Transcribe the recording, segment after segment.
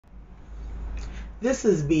This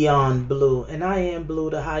is Beyond Blue, and I am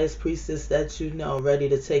Blue, the highest priestess that you know, ready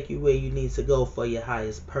to take you where you need to go for your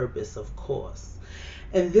highest purpose, of course.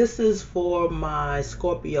 And this is for my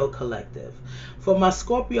Scorpio collective. For my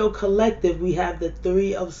Scorpio collective, we have the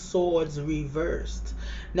Three of Swords reversed.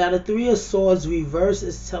 Now, the Three of Swords reversed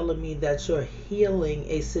is telling me that you're healing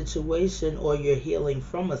a situation or you're healing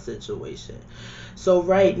from a situation. So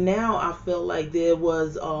right now, I feel like there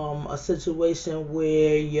was a situation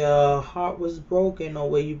where your heart was broken or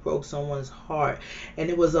where you broke someone's heart, and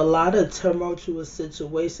it was a lot of tumultuous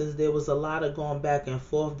situations. There was a lot of going back and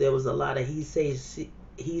forth. There was a lot of he say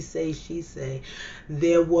she say.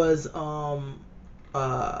 There was some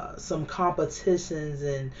competitions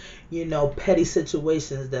and petty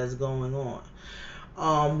situations that's going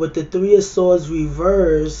on. With the Three of Swords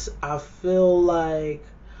reverse, I feel like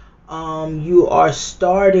you are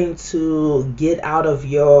starting to get out of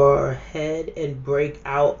your head and break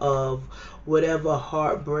out of whatever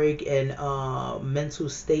heartbreak and mental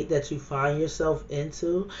state that you find yourself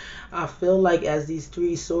into. I feel like as these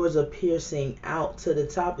three swords are piercing out to the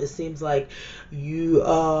top, it seems like you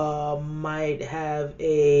might have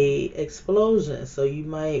a explosion. So you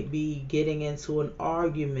might be getting into an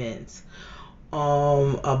argument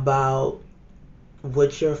about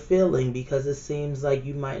what you're feeling, because it seems like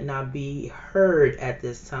you might not be heard at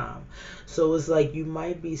this time. So it's like you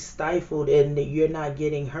might be stifled and you're not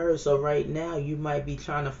getting heard. So right now you might be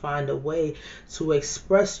trying to find a way to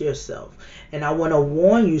express yourself. And I want to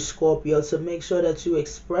warn you, Scorpio, to make sure that you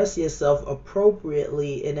express yourself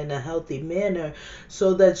appropriately and in a healthy manner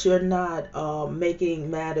so that you're not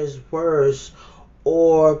making matters worse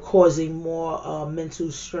or causing more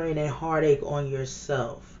mental strain and heartache on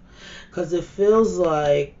yourself, because it feels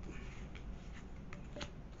like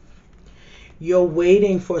you're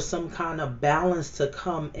waiting for some kind of balance to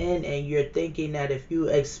come in, and you're thinking that if you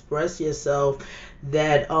express yourself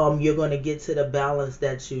that you're going to get to the balance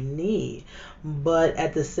that you need. But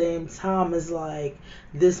at the same time, it's like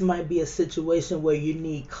this might be a situation where you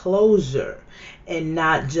need closure and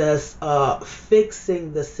not just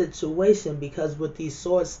fixing the situation, because with these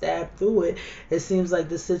swords stabbed through it, it seems like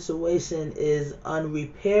the situation is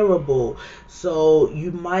unrepairable. So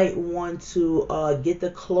you might want to get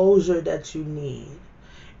the closure that you need.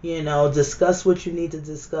 Discuss what you need to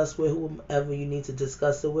discuss with whomever you need to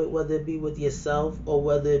discuss it with, whether it be with yourself or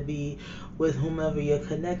whether it be with whomever you're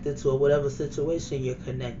connected to or whatever situation you're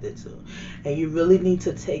connected to. And you really need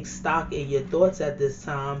to take stock in your thoughts at this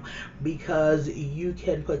time, because you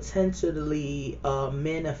can potentially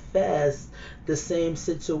manifest the same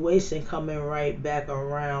situation coming right back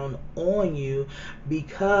around on you,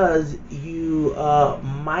 because you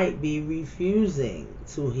might be refusing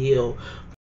to heal